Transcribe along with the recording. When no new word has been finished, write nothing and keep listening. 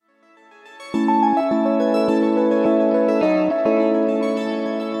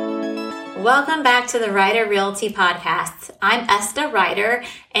Welcome back to the Ryder Realty Podcast. I'm Esther Ryder,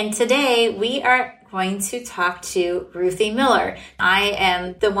 and today we are going to talk to Ruthie Miller. I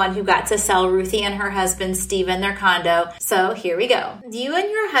am the one who got to sell Ruthie and her husband Steven their condo. So here we go. You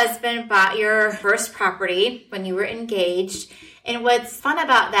and your husband bought your first property when you were engaged. And what's fun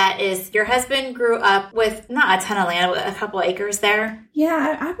about that is your husband grew up with not a ton of land, a couple acres there.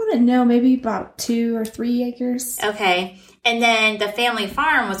 Yeah, I wouldn't know, maybe about 2 or 3 acres. Okay. And then the family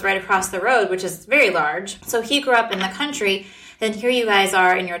farm was right across the road, which is very large. So he grew up in the country. Then here you guys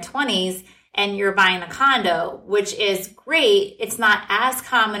are in your 20s and you're buying a condo, which is great. It's not as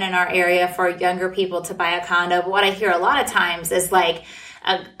common in our area for younger people to buy a condo. But what I hear a lot of times is like,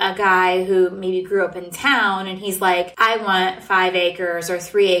 a guy who maybe grew up in town and he's like, I want 5 acres or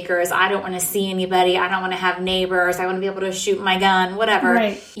 3 acres. I don't want to see anybody. I don't want to have neighbors. I want to be able to shoot my gun, whatever.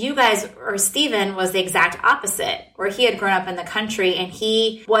 Right. You guys, or Steven, was the exact opposite, where he had grown up in the country and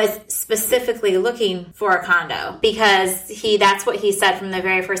he was specifically looking for a condo because that's what he said from the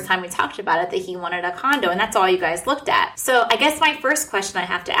very first time we talked about it, that he wanted a condo, and that's all you guys looked at. So I guess my first question I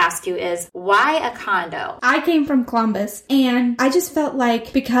have to ask you is, why a condo? I came from Columbus and I just felt like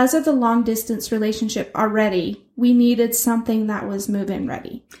because of the long distance relationship already, we needed something that was move-in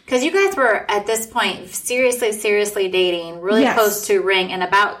ready. Because you guys were, at this point, seriously dating, really close to ring, and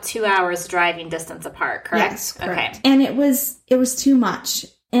about 2 hours driving distance apart, correct? Yes, correct. Okay. And it was too much.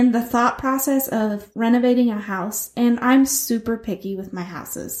 And the thought process of renovating a house, and I'm super picky with my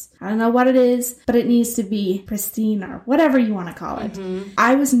houses. I don't know what it is, but it needs to be pristine or whatever you want to call it. Mm-hmm.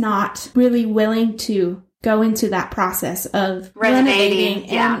 I was not really willing to go into that process of renovating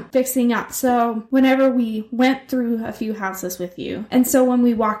and fixing up. So whenever we went through a few houses with you, and so when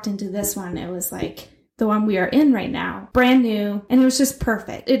we walked into this one, it was like the one we are in right now, brand new, and it was just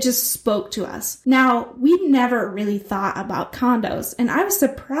perfect. It just spoke to us. Now, we never really thought about condos, and I was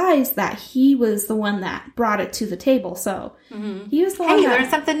surprised that he was the one that brought it to the table. So he was the one that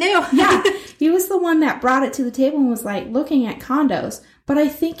learned something new. Yeah, he was the one that brought it to the table and was like looking at condos. But I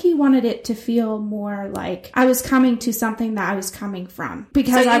think he wanted it to feel more like I was coming to something that I was coming from.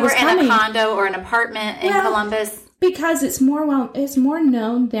 Because so you were in a condo or an apartment in Columbus? Because it's more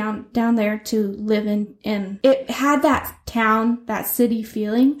known down there to live in, and it had that town, that city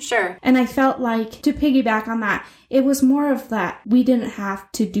feeling. Sure. And I felt like, to piggyback on that, it was more of that we didn't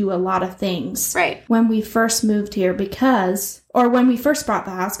have to do a lot of things when we first moved here or when we first bought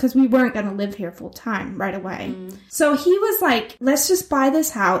the house, because we weren't going to live here full time right away. So he was like, let's just buy this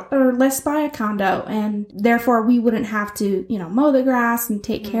house, or let's buy a condo, and therefore we wouldn't have to, mow the grass and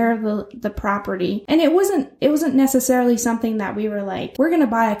take care of the property. And it wasn't necessarily something that we were like, we're going to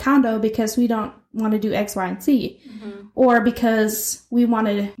buy a condo because we don't want to do X, Y, and Z, or because we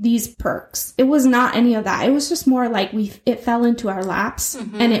wanted these perks. It was not any of that. It was just more like it fell into our laps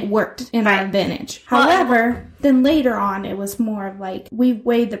and it worked in our advantage. However, then later on, it was more of like we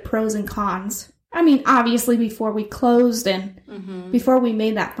weighed the pros and cons. I mean, obviously before we closed and before we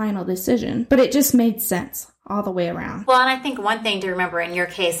made that final decision, but it just made sense all the way around. Well, and I think one thing to remember in your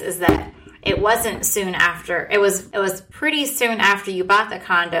case is that it wasn't soon after. It was pretty soon after you bought the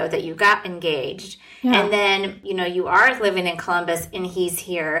condo that you got engaged. Yeah. And then, you are living in Columbus and he's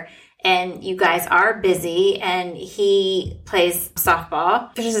here and you guys are busy, and he plays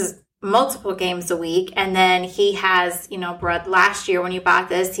softball, which is multiple games a week. And then he has, last year when you bought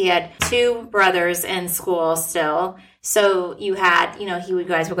this, he had 2 brothers in school still. So you had, you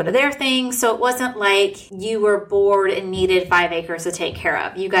guys would go to their thing. So it wasn't like you were bored and needed 5 acres to take care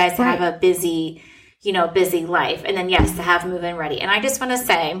of. You guys have a busy life. And then, yes, to have move-in ready. And I just want to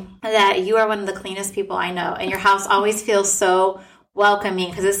say that you are one of the cleanest people I know. And your house always feels so welcoming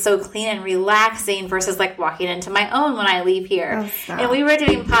because it's so clean and relaxing versus like walking into my own when I leave here. And we were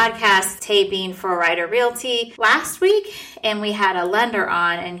doing podcast taping for Ryder Realty last week, and we had a lender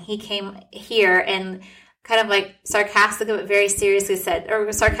on, and he came here and kind of like sarcastically but very seriously said,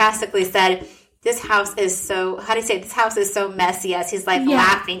 this house is so, this house is so messy, as he's like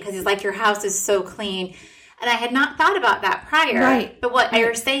laughing because he's like, your house is so clean. And I had not thought about that prior. Right. But what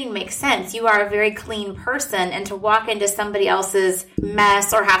you're saying makes sense. You are a very clean person, and to walk into somebody else's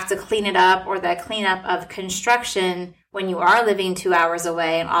mess or have to clean it up, or the cleanup of construction when you are living 2 hours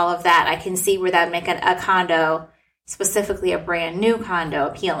away and all of that, I can see where that would make a condo, specifically a brand new condo,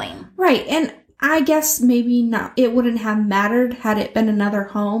 appealing. Right. And I guess maybe not. It wouldn't have mattered had it been another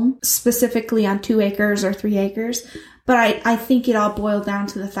home, specifically on 2 acres or 3 acres. But I think it all boiled down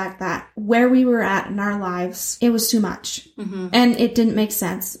to the fact that where we were at in our lives, it was too much. And it didn't make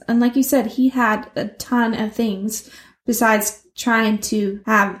sense. And like you said, he had a ton of things besides trying to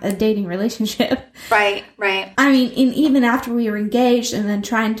have a dating relationship. Right, right. I mean, and even after we were engaged and then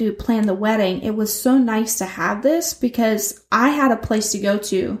trying to plan the wedding, it was so nice to have this because I had a place to go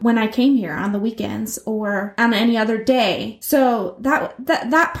to when I came here on the weekends or on any other day. So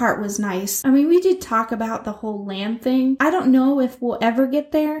that part was nice. I mean, we did talk about the whole land thing. I don't know if we'll ever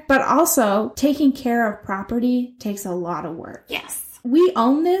get there, but also taking care of property takes a lot of work. Yes. We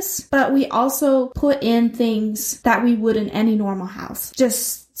own this, but we also put in things that we would in any normal house.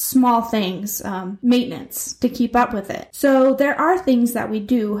 Just small things, maintenance to keep up with it. So there are things that we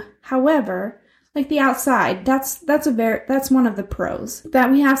do. However, like the outside, that's one of the pros,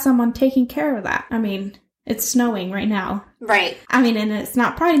 that we have someone taking care of that. I mean, it's snowing right now. Right. I mean, and it's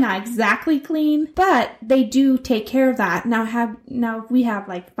probably not exactly clean, but they do take care of that. Now if we have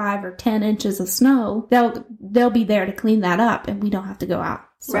like 5 or 10 inches of snow, they'll be there to clean that up and we don't have to go out.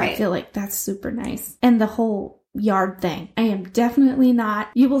 So right. I feel like that's super nice. And the whole yard thing. I am definitely not.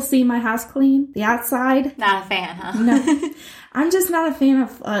 You will see my house clean. The outside. Not a fan, huh? No. I'm just not a fan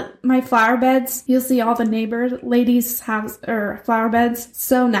of my flower beds. You'll see all the neighbor ladies' house or flower beds.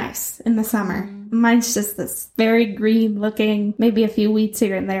 So nice in the summer. Mine's just this very green looking, maybe a few weeds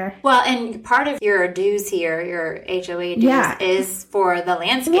here and there. Well, and part of your dues here, your HOA dues, is for the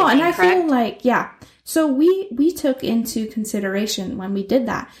landscaping, well, and I correct? feel like, So we took into consideration when we did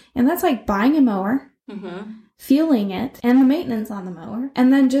that. And that's like buying a mower, fueling it, and the maintenance on the mower,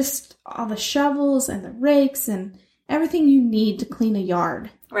 and then just all the shovels and the rakes and everything you need to clean a yard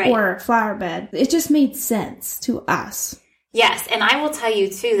or a flower bed. It just made sense to us. Yes, and I will tell you,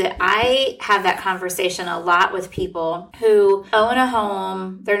 too, that I have that conversation a lot with people who own a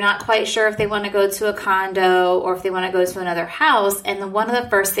home. They're not quite sure if they want to go to a condo or if they want to go to another house. And one of the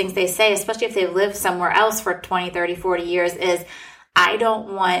first things they say, especially if they've lived somewhere else for 20, 30, 40 years, is, I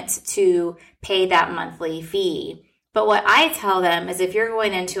don't want to pay that monthly fee. But what I tell them is if you're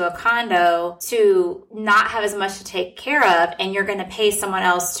going into a condo to not have as much to take care of and you're going to pay someone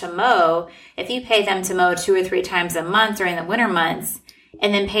else to mow, if you pay them to mow 2 or 3 times a month during the winter months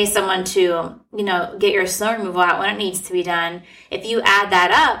and then pay someone to, get your snow removal out when it needs to be done, if you add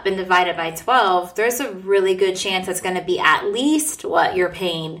that up and divide it by 12, there's a really good chance it's going to be at least what you're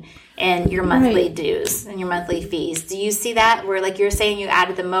paying and your monthly dues and your monthly fees. Do you see that? Where, like you're saying, you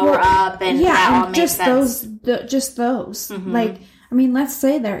added the mower up and that all makes sense? Just those. Like, I mean, let's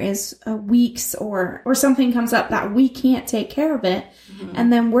say there is a week's or something comes up that we can't take care of it,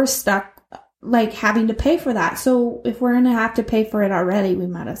 and then we're stuck, like, having to pay for that. So if we're going to have to pay for it already, we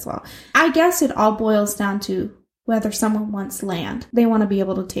might as well. I guess it all boils down to whether someone wants land. They want to be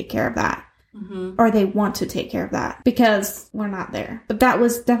able to take care of that. Or they want to take care of that because we're not there. But that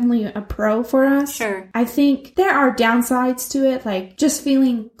was definitely a pro for us. Sure. I think there are downsides to it, like just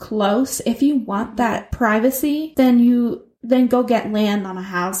feeling close. If you want that privacy, then go get land on a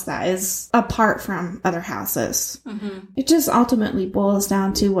house that is apart from other houses. It just ultimately boils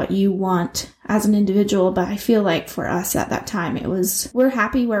down to what you want as an individual. But I feel like for us at that time, we're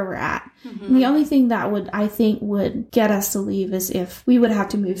happy where we're at. And the only thing that would get us to leave is if we would have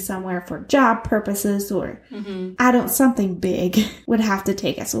to move somewhere for job purposes or something big would have to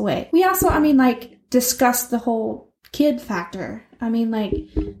take us away. We also, discussed the whole kid factor.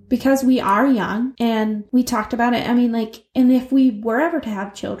 Because we are young and we talked about it. And if we were ever to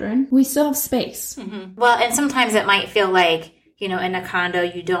have children, we still have space. Well, and sometimes it might feel like, in a condo,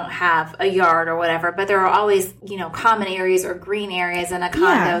 you don't have a yard or whatever, but there are always, common areas or green areas in a condo.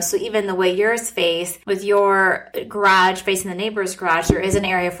 Yeah. So even the way yours face with your garage facing the neighbor's garage, there is an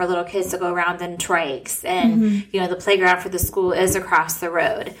area for little kids to go around and trikes. And, the playground for the school is across the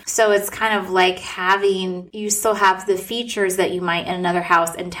road. So it's kind of like you still have the features that you might in another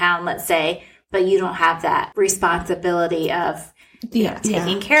house in town, let's say, but you don't have that responsibility of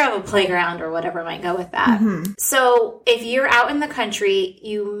taking care of a playground or whatever might go with that. So if you're out in the country,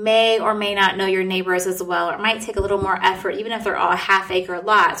 you may or may not know your neighbors as well. Or it might take a little more effort, even if they're all half-acre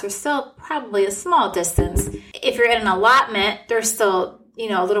lots. There's still probably a small distance. If you're in an allotment, there's still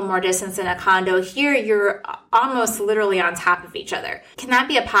a little more distance in a condo. Here, you're almost literally on top of each other. Can that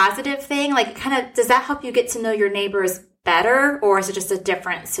be a positive thing? Like, does that help you get to know your neighbors better, or is it just a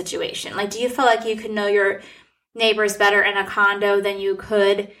different situation? Like, do you feel like you can know your neighbors better in a condo than you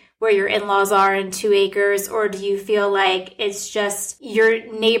could where your in-laws are in 2 acres? Or do you feel like it's just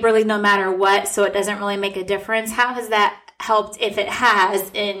you're neighborly no matter what, so it doesn't really make a difference? How has that helped, if it has,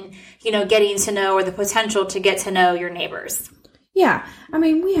 in, getting to know or the potential to get to know your neighbors? Yeah.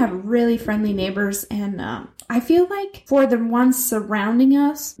 We have really friendly neighbors, and I feel like for the ones surrounding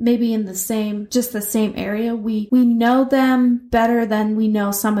us, maybe in the same area, we know them better than we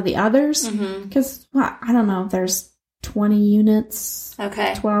know some of the others. Because, I don't know if there's 20 units.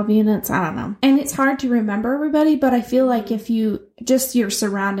 Okay. 12 units. I don't know. And it's hard to remember everybody, but I feel like if you, just your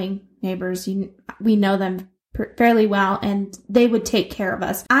surrounding neighbors, we know them fairly well and they would take care of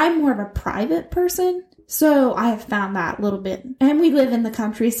us. I'm more of a private person. So I have found that a little bit. And we live in the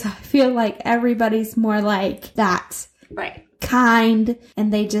country, so I feel like everybody's more like that. Right. Kind,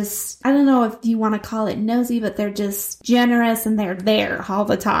 and they just, I don't know if you want to call it nosy, but they're just generous and they're there all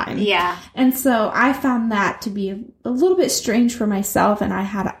the time. Yeah. And so I found that to be a little bit strange for myself, and I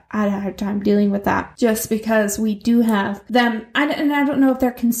had a hard time dealing with that just because we do have them. And I don't know if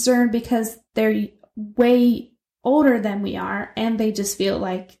they're concerned because they're way older than we are, and they just feel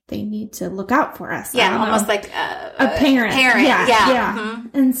like they need to look out for us. Yeah, almost like a parent. Yeah. Mm-hmm.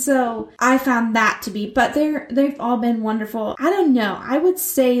 And so I found that to be, but they've all been wonderful. I don't know. I would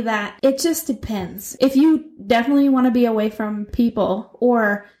say that it just depends. If you definitely want to be away from people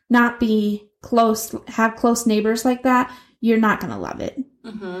or not be close, have close neighbors like that, you're not going to love it.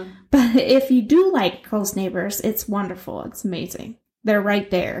 Mm-hmm. But if you do like close neighbors, it's wonderful. It's amazing. They're right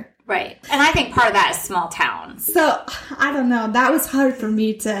there. Right. And I think part of that is small towns. So, I don't know. That was hard for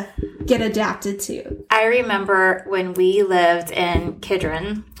me to get adapted to. I remember when we lived in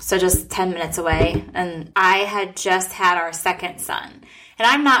Kidron, so just 10 minutes away, and I had just had our second son. And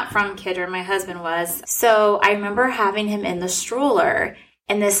I'm not from Kidron, my husband was. So I remember having him in the stroller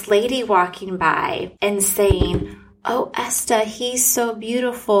and this lady walking by and saying, "Oh, Esta, he's so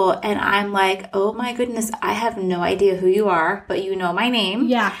beautiful." And I'm like, oh my goodness, I have no idea who you are, but you know my name.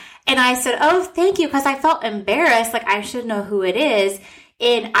 Yeah. And I said, "Oh, thank you," because I felt embarrassed, like I should know who it is.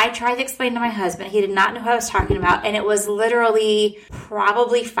 And I tried to explain to my husband. He did not know who I was talking about. And it was literally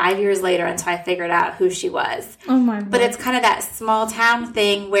probably 5 years later until I figured out who she was. Oh, my God. But it's kind of that small town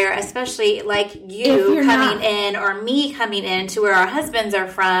thing where, especially like you coming in or me coming in to where our husbands are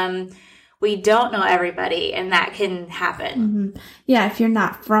from, we don't know everybody, and that can happen. Mm-hmm. Yeah, if you're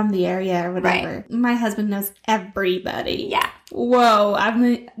not from the area or whatever. Right. My husband knows everybody. Yeah. Whoa,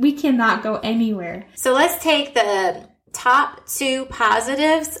 we cannot go anywhere. So let's take the top 2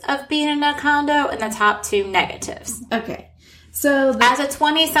 positives of being in a condo and the top 2 negatives. Okay. So as a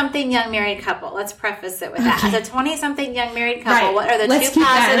 20-something young married couple, let's preface it with that. As a 20-something young married couple, right. What are the let's 2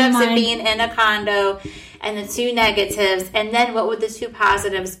 positives of in being in a condo and the 2 negatives? And then what would the 2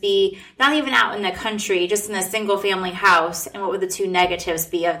 positives be, not even out in the country, just in a single-family house? And what would the 2 negatives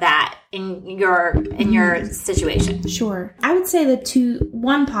be of that in your situation? Sure. I would say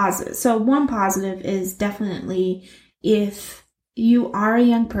one positive. So one positive is definitely if you are a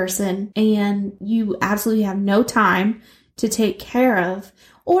young person and you absolutely have no time to take care of,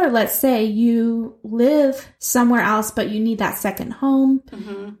 or let's say you live somewhere else but you need that second home,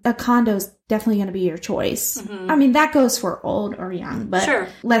 a condo is definitely going to be your choice. I mean, that goes for old or young, but sure.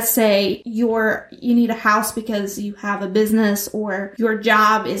 Let's say you need a house because you have a business or your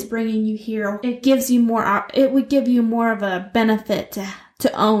job is bringing you here. It would give you more of a benefit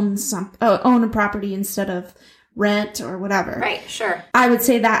to own a property instead of rent or whatever. Right, sure. I would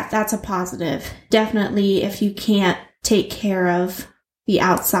say that's a positive. Definitely if you can't take care of the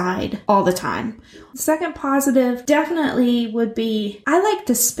outside all the time. The second positive definitely would be, I like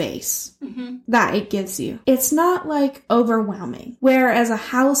the space that it gives you. It's not like overwhelming. Whereas a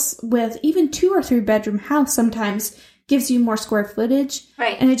house with even 2 or 3 bedroom house sometimes gives you more square footage.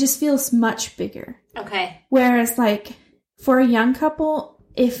 Right. And it just feels much bigger. Okay. Whereas like for a young couple,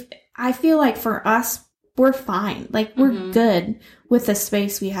 I feel like for us, we're fine. Like, we're good with the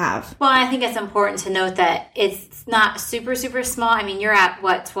space we have. Well, I think it's important to note that it's not super, super small. I mean, you're at,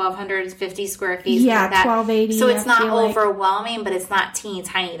 1,250 square feet? Yeah, 1,280. So it's not overwhelming, but it's not teeny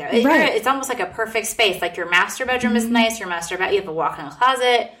tiny either. Right. It's almost like a perfect space. Like, your master bedroom is nice. You have a walk-in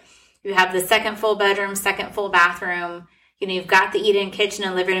closet. You have the second full bedroom, second full bathroom. You know, you've got the eat-in kitchen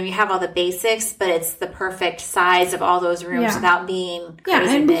and living room. You have all the basics, but it's the perfect size of all those rooms without being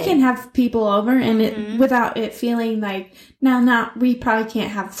crazy and big. We can have people over and it without it feeling like, we probably can't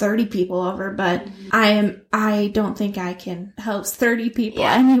have 30 people over, but I don't think I can host 30 people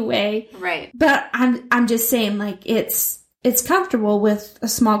anyway. Right. But I'm just saying, like, it's comfortable with a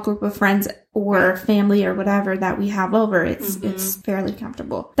small group of friends or family or whatever that we have over. It's fairly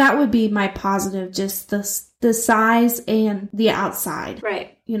comfortable. That would be my positive, just the size and the outside.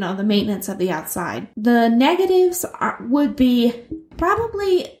 Right. You know, the maintenance of the outside. The negatives would be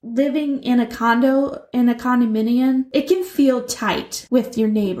probably living in a condo, in a condominium. It can feel tight with your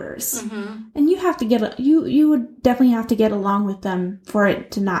neighbors. And you have to you would definitely have to get along with them for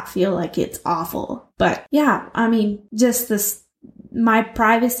it to not feel like it's awful. But yeah, I mean, just my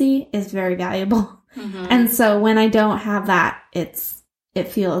privacy is very valuable. And so when I don't have that, it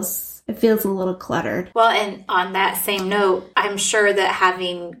feels it feels a little cluttered. Well, and on that same note, I'm sure that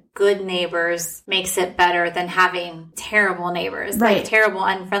having good neighbors makes it better than having terrible neighbors. Right. Like terrible,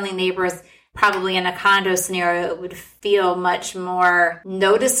 unfriendly neighbors, probably in a condo scenario, it would feel much more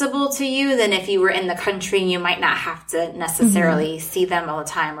noticeable to you than if you were in the country and you might not have to necessarily see them all the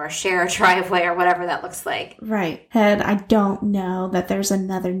time or share a driveway or whatever that looks like. Right. And I don't know that there's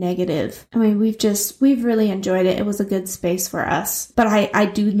another negative. I mean, we've really enjoyed it. It was a good space for us. But I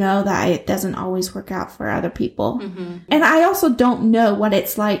do know that it doesn't always work out for other people. Mm-hmm. And I also don't know what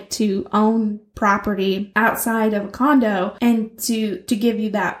it's like to own property outside of a condo and to give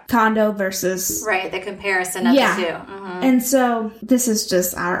you that condo versus... Right, the comparison of the two. Mm-hmm. And so this is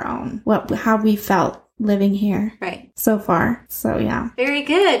just our own, how we felt living here so far. So, yeah. Very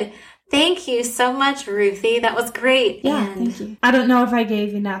good. Thank you so much, Ruthie. That was great. Yeah, thank you. I don't know if I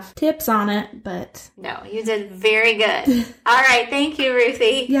gave enough tips on it, but... No, you did very good. All right. Thank you,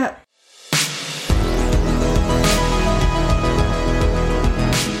 Ruthie. Yep.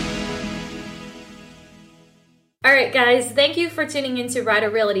 All right, guys, thank you for tuning into Rider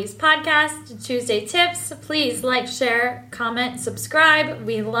Realty's podcast, Tuesday Tips. Please like, share, comment, subscribe.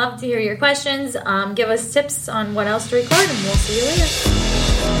 We love to hear your questions. Give us tips on what else to record, and we'll see you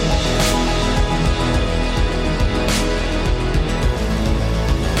later.